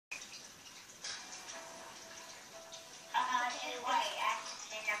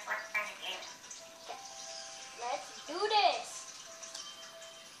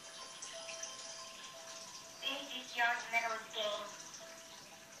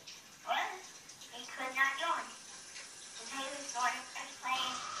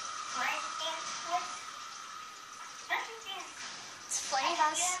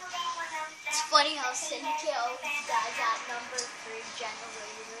funny how Syndicate always dies at number 3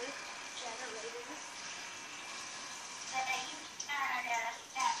 generator. But you started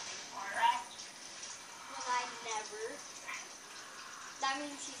that before, right? And I never. That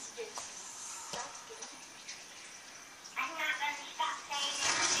means he's just sucking. I'm not going to stop saying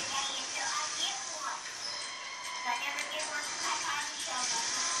it today until I get one. If I never get one, I find a shovel.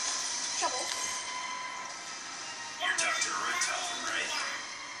 Shovel. You're Dr. Richthofen, right?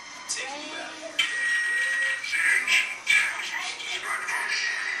 I'm taking you out of here.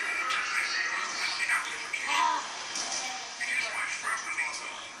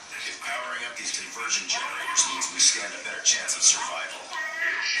 If powering up these conversion generators means we stand a better chance of survival, I'm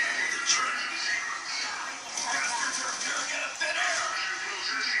with the Germans. You're gonna fit air!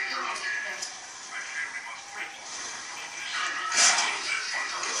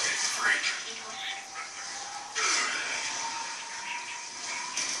 Go hit the freak.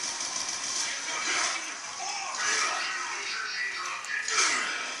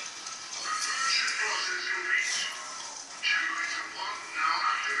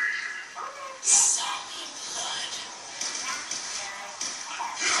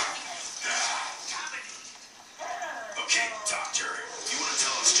 Okay, Doctor, you want to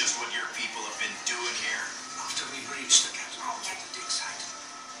tell us just what your people have been doing here? After we reached the capital object dig site,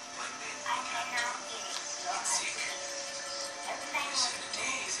 my men began to get sick. They said it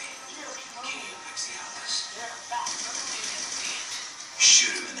easy. Came like the others.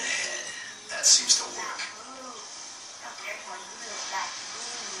 Shoot him in the head. That seems to work.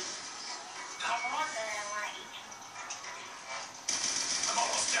 I'm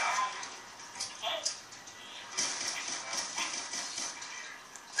almost out.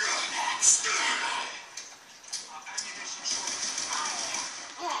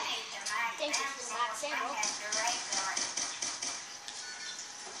 Thank you for that, Samuel.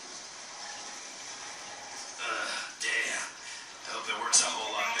 Damn. I hope it works a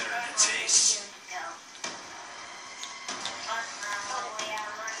whole lot better than it tastes.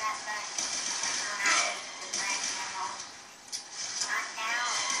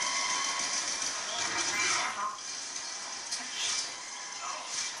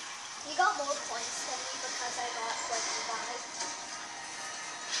 You got more points than me because I got 25.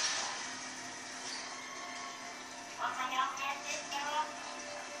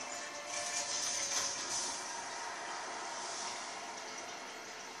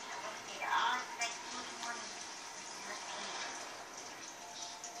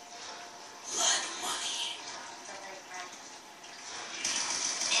 Blood money.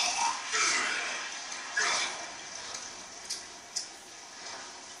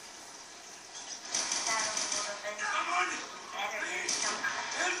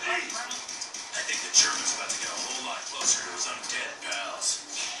 I think the German's about to get a whole lot closer to his undead pals.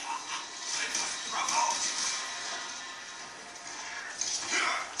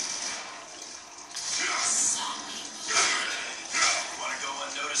 Want to go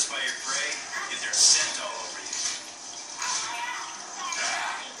unnoticed by your prey? Get their scent all over you.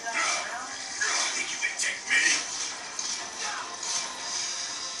 Think you can take me?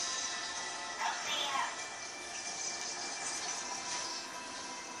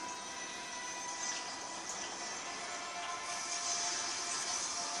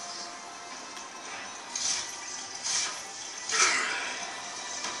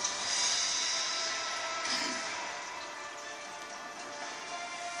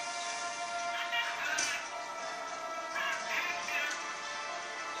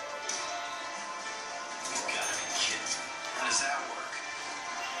 You gotta be kidding me. How does that work?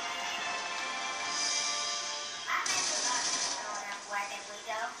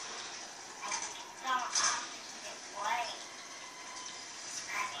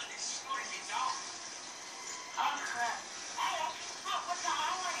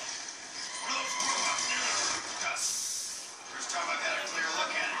 First time I've had a clear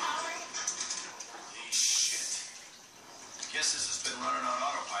look at it. Holy shit. Guess this has been running on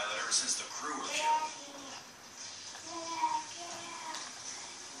autopilot ever since the crew were killed.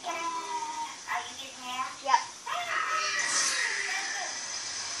 Are you getting there? Yep.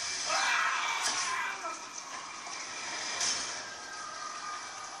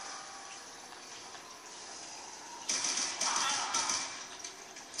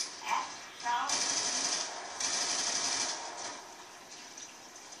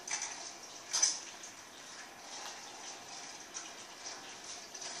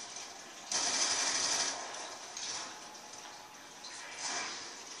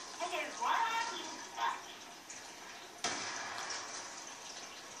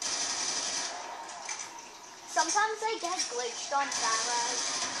 Sometimes I get glitched on cameras.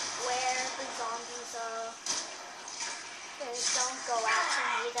 where the zombies they don't go after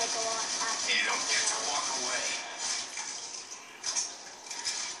me, they go after You don't get to something else. walk away.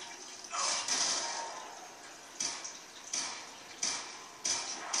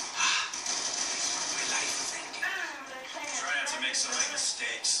 My life is ending. Try not to make so many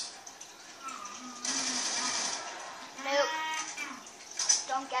mistakes. Nope.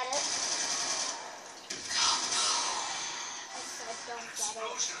 Don't get it. I said don't get it.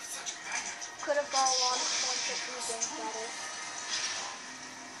 Explosion of such magnitude. Could have got a lot of points if you didn't get it.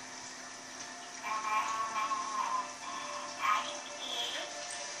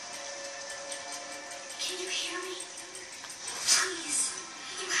 Can you hear me? Please,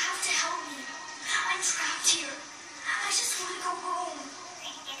 you have to help me. I'm trapped here. I just want to go home.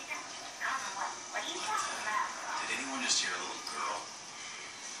 What are you talking about? Did anyone just hear a little girl?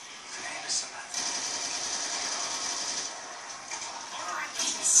 Her name is Samantha.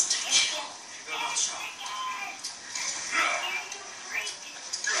 Go on, Shaw.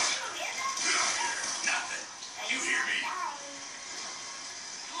 Nothing. You hear me?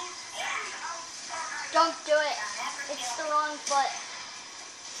 Don't do it. It's the wrong foot.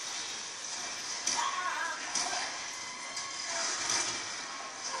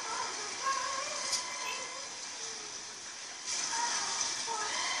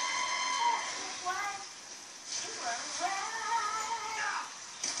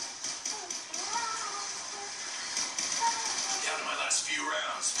 Down to my last few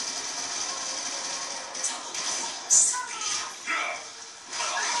rounds.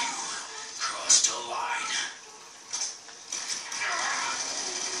 You crossed a line.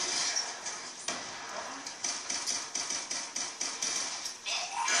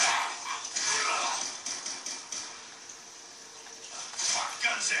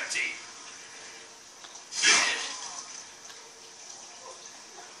 Gun's empty.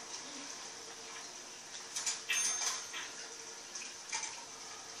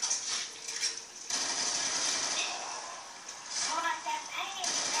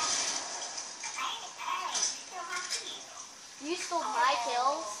 You stole my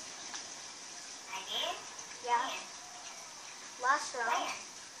kills. I did? Yeah. Last round.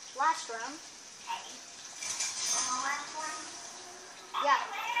 Last round. Yeah.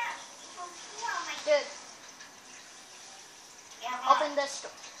 Dude, open this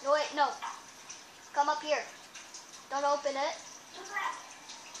door. No, wait, no. Come up here. Don't open it. You left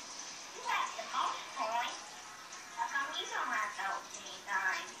the most points. How come you don't have those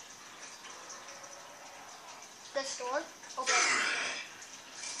anytime? This door. Open it.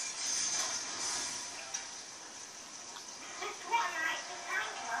 This one right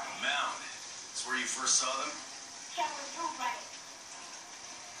behind us. Mound. It's where you first saw them? Kelly, who got it?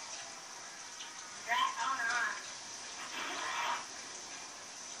 Right on.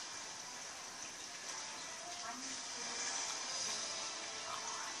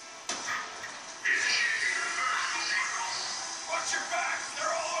 Watch your back. They're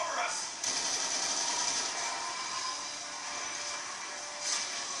all over us.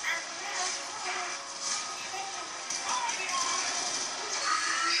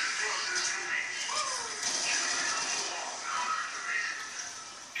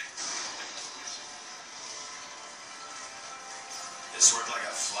 This work like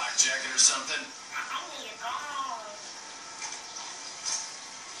a flak jacket or something? I need to go.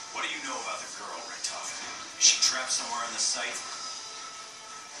 What do you know about the girl, Richthofen? Is she trapped somewhere on the site?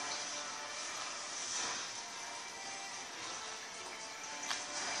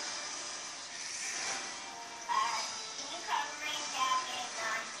 Can you cover me down and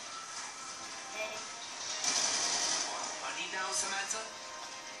gun? Money now, Samantha?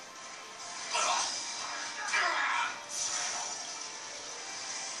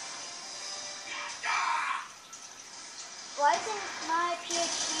 Why isn't my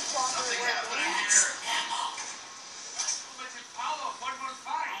PhD flopper Something working? happening here. Limited power, 115.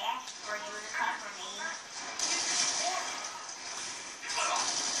 I asked for you to cover me.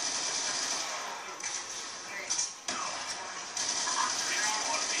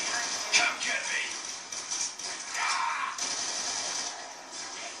 Come get me.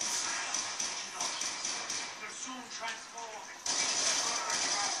 Will soon transform.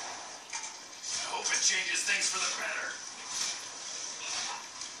 I hope it changes things for the better.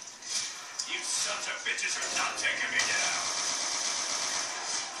 You sons of bitches are not taking me down.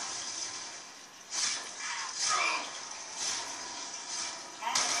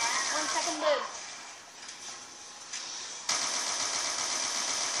 1 second, dude.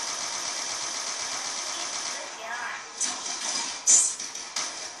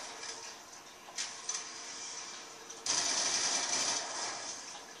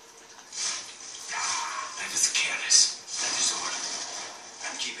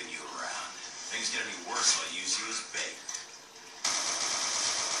 keeping you around. Things get any worse, I'll use you as bait.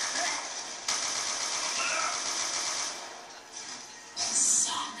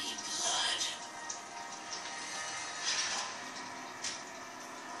 Zombie blood.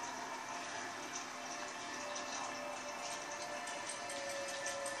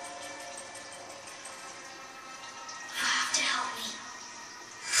 You have to help me.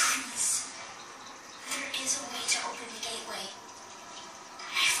 Please. There is a way to open the gateway.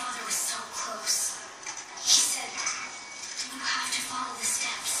 My father was so close. He said, you have to follow the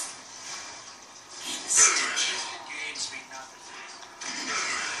steps. Games mean nothing.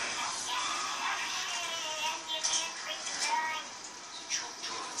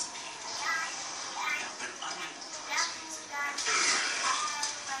 Children's people have been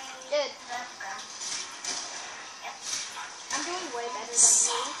Dude, I'm doing way better than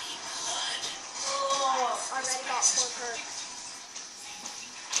you. Oh, already got 4 perks.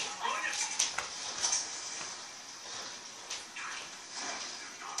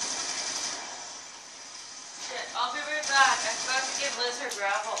 Shit, I'll be right back. I forgot to give Liz her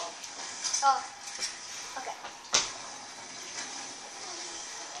gravel. Oh, okay.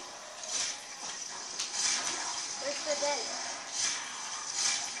 Where's the day?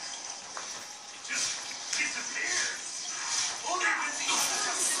 Just disappeared. only with the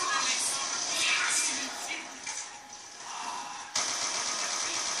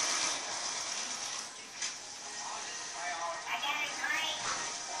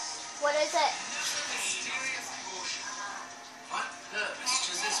What is it? mysterious potion. What purpose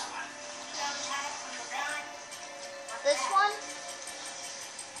does this one? This one?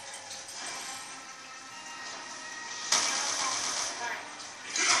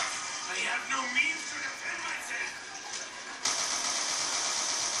 I have no means to defend myself.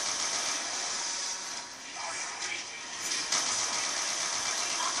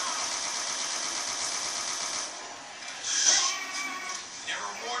 Never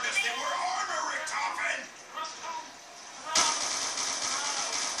warned us they were armor, Richtofen!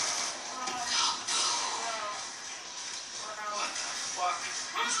 What the fuck?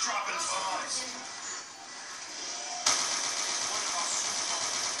 Who's dropping bombs? One of our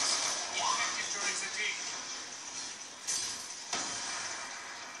supermarkets. Infected during the day.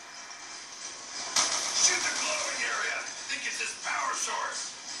 Shoot the glowing area! Think it's his power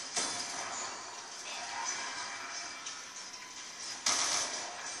source!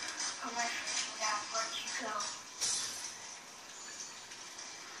 Where'd you go?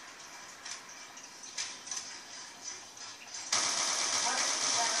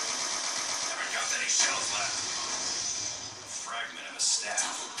 Haven't got any shells left. A fragment of a staff.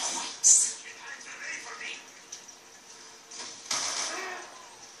 Points. Get hands away from me!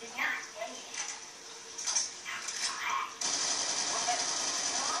 Did not say it.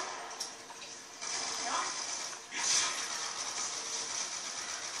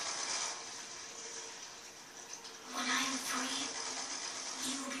 When I am free,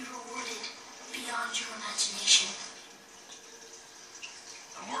 you will be rewarded beyond your imagination.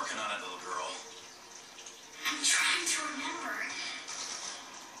 I'm working on it, little girl. I'm trying to remember.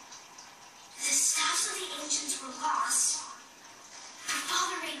 The staffs of the ancients were lost. My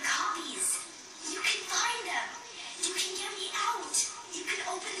father made copies. You can find them. You can get me out. You can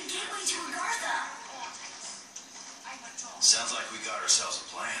open the gateway to Agartha. Sounds like we got ourselves a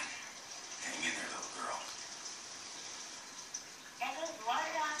plan. Hang in there, little girl. That goes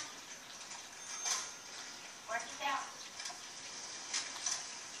water on. Work it out.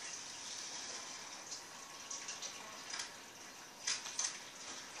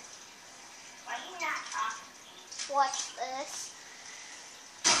 Why are you not talking to me? Watch this.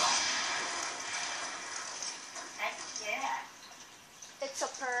 That's good. It's a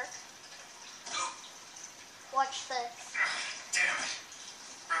perk. Watch this. Damn it.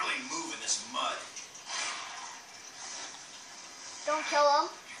 Barely move in this mud. Don't kill him.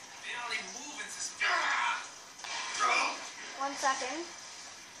 They only move in this. 1 second.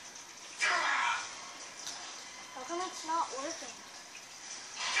 How come it's not working?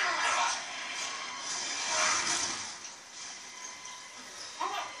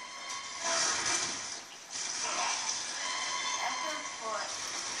 That's good for it.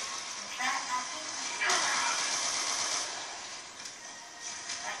 Is that nothing?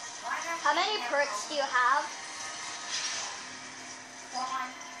 How many perks do you have? 1.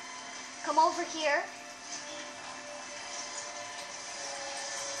 Come over here.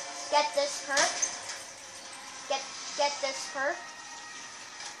 Get this perk. Get this perk.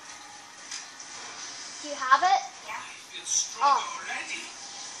 Do you have it? Yeah. It's strong Oh. already.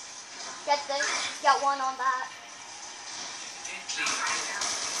 Get this. Get one on that.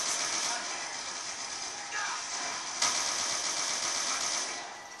 Evidently,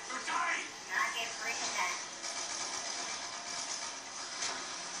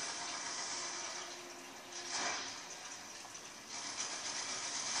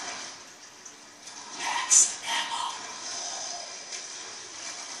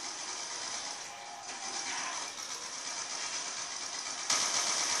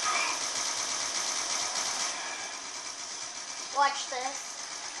 this.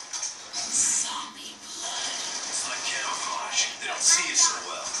 Zombie blood. It's like camouflage. They don't see you so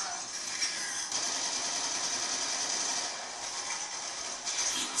well.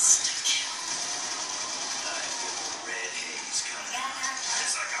 Insta-kill. I feel the red haze coming.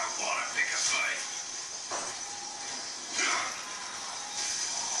 It's like I want to pick a fight.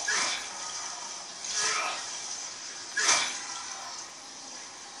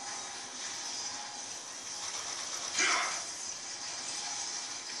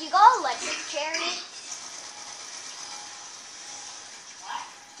 You got electric, Cherry? What?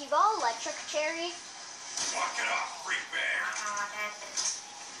 You got electric, Cherry? Walk it off, freak bag.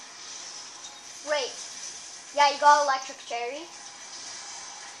 Wait. Yeah, you got electric, Cherry?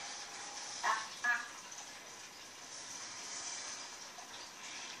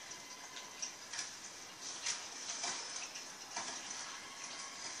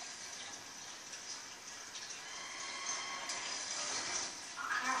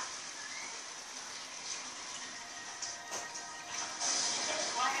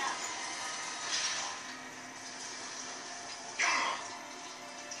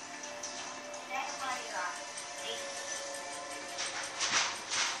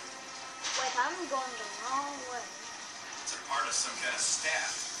 Wait, I'm going the wrong way. It's a part of some kind of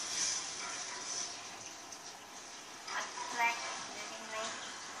staff.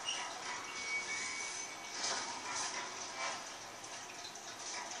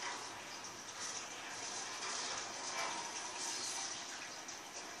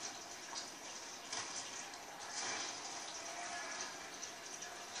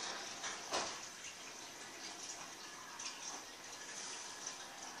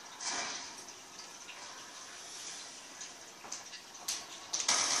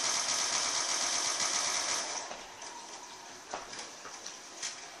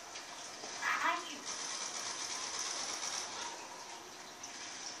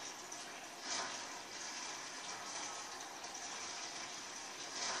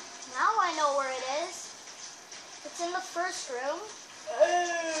 Now I know where it is. It's in the first room.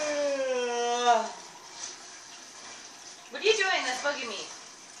 What are you doing that's bugging me?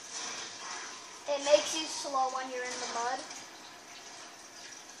 It makes you slow when you're in the mud.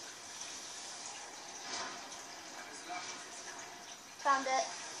 Found it.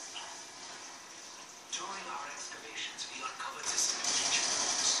 During our excavations, we uncovered this ancient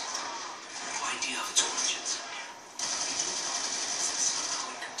box. No idea of its origins. We do know that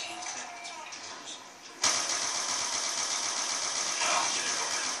somehow it contained connections with humans. Well, get it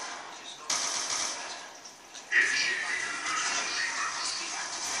open. It is not that. Must be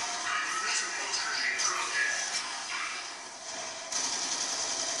activated.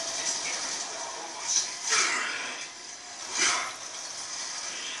 This area will almost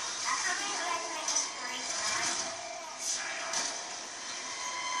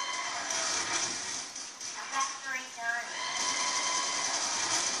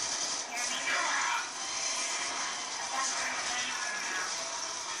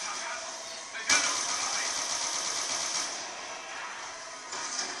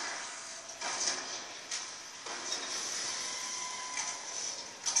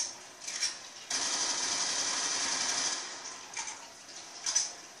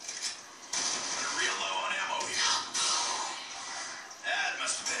We're real low on ammo here. That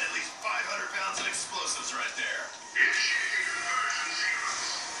must have been at least 500 pounds of explosives right there.